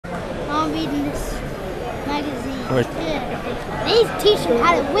reading this magazine. Yeah. They need to teach them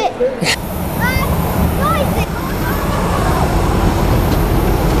how to whip.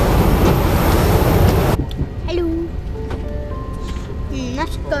 Hello.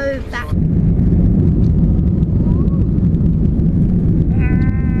 Let's go back.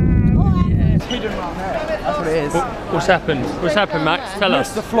 That's what it is. What's happened? What's happened, Max? Tell us.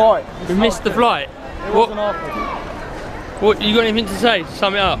 Missed the flight. We missed the flight. It wasn't our fault. What? You got anything to say?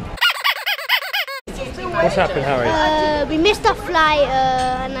 Sum it up. What's happened, Harry? We missed our flight,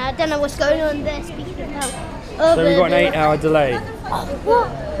 and I don't know what's going on there. Speaking about. So we got an 8-hour delay. What?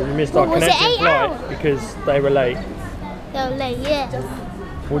 We missed our connecting flight because they were late. They were late, yeah.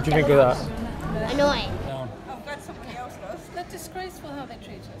 What do you think of that? Annoying. Oh, that's somebody else does. They're disgraceful how they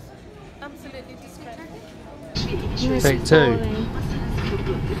treat us. Absolutely disgraceful. Take two.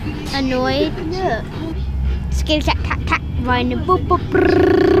 Annoyed. Look. Skitty cat cat cat. Riding a boop boop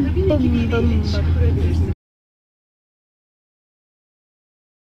brrr, boom boom.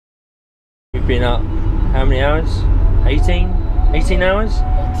 We've been up how many hours? 18? 18 hours? 18 hours.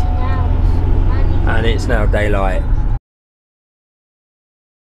 And it's now daylight.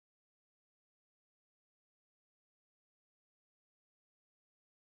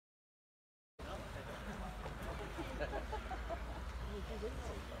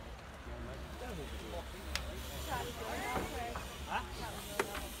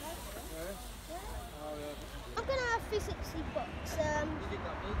 I'm gonna have 360 bucks,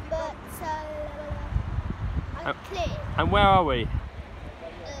 but I'm clear. And where are we?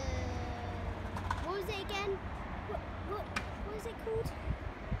 What was it again? What was it called?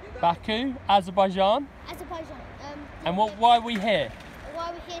 Baku, Azerbaijan. Azerbaijan. And why are we here? Why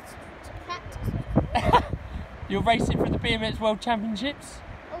are we here to practice? You're racing for the BMX World Championships?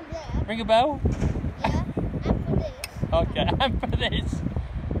 Oh yeah. Ring a bell? Yeah. And for this. Okay, and for this.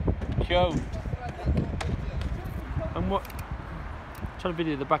 Cool. And what? I'm trying to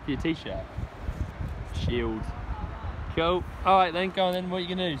video the back of your t-shirt. Shield. Cool. Alright then, go on then. What are you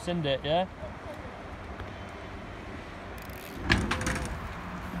going to do? Send it, yeah?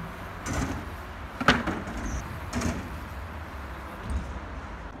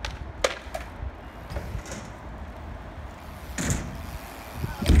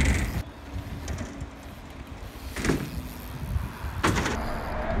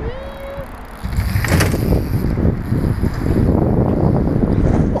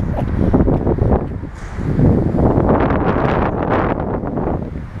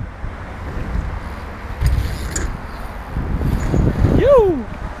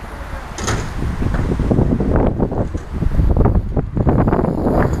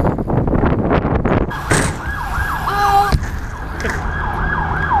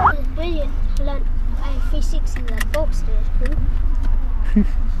 Brilliant. I learned 360 in that box there. Cool.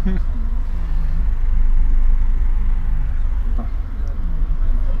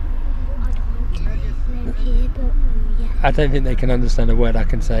 I don't think they can understand a word I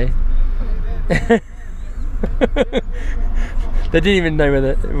can say. They didn't even know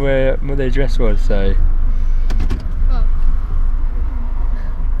where the address was, so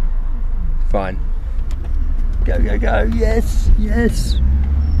fine. Go, go, go! Yes, yes.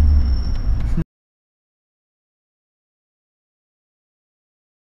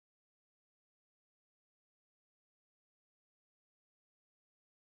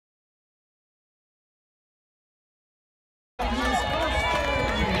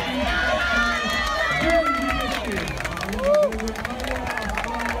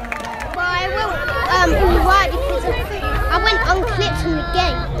 Right, because I went unclipped from the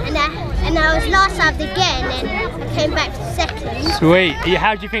game, and I was last out of the game, and then I came back to second. Sweet.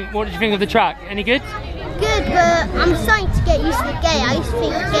 How do you think? What did you think of the track? Any good? Good, but I'm starting to get used to the game. I used to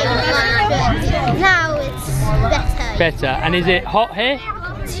think the game was nice, but now it's better. Better. And is it hot here?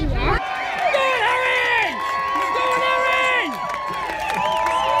 Yeah.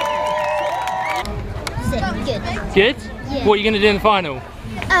 Good. Good? Yeah. What are you going to do in the final?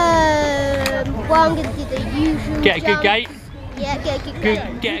 Well, I'm going to do the usual Get a good gate? Yeah, get a good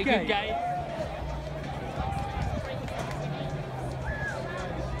gate. Get a good gate.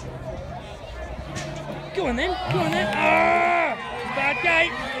 Go on then, go on then. Ah, bad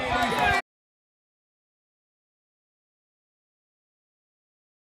gate.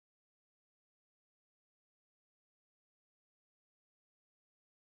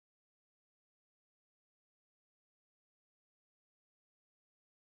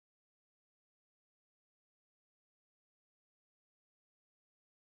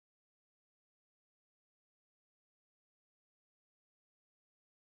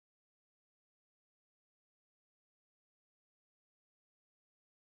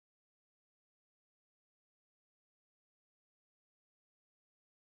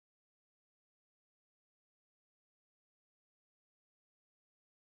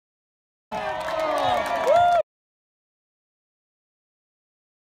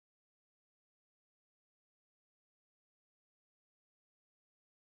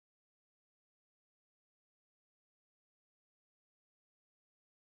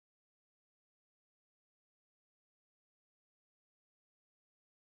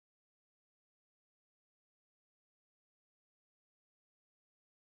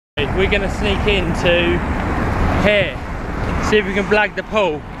 We're going to sneak into here, see if we can blag the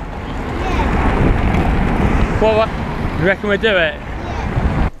pool. Yeah. What? You reckon we'll do it?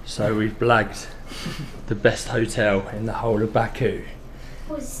 Yeah. So we've blagged the best hotel in the whole of Baku.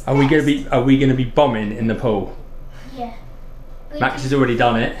 Was Are we gonna be bombing in the pool? Yeah. Max has already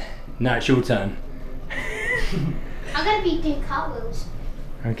done it. Now it's your turn. I'm gonna be doing cartwheels.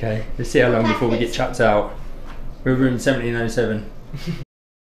 Okay, let's see how long before we get chucked out. We're room 1707.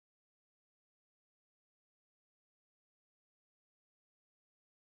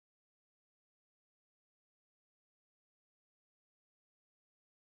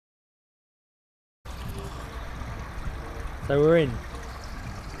 So we're in.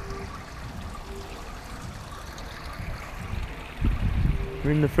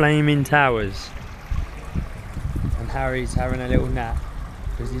 We're in the flaming towers. And Harry's having a little nap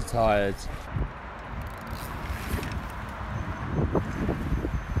because he's tired.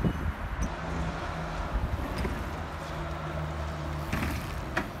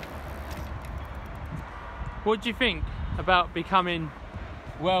 What do you think about becoming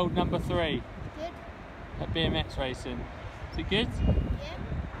world number 3 Good. at BMX racing? Is it good? Yeah.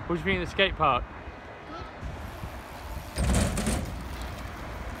 What do you think of the skate park?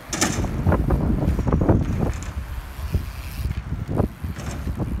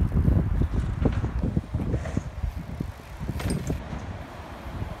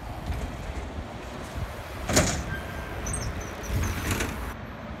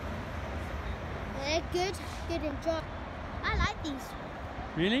 They're good. Good and dry. I like these.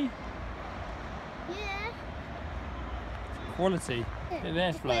 Really? Yeah. Quality. Bit of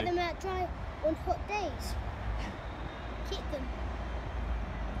Just let airflow. them out dry on hot days. Keep them.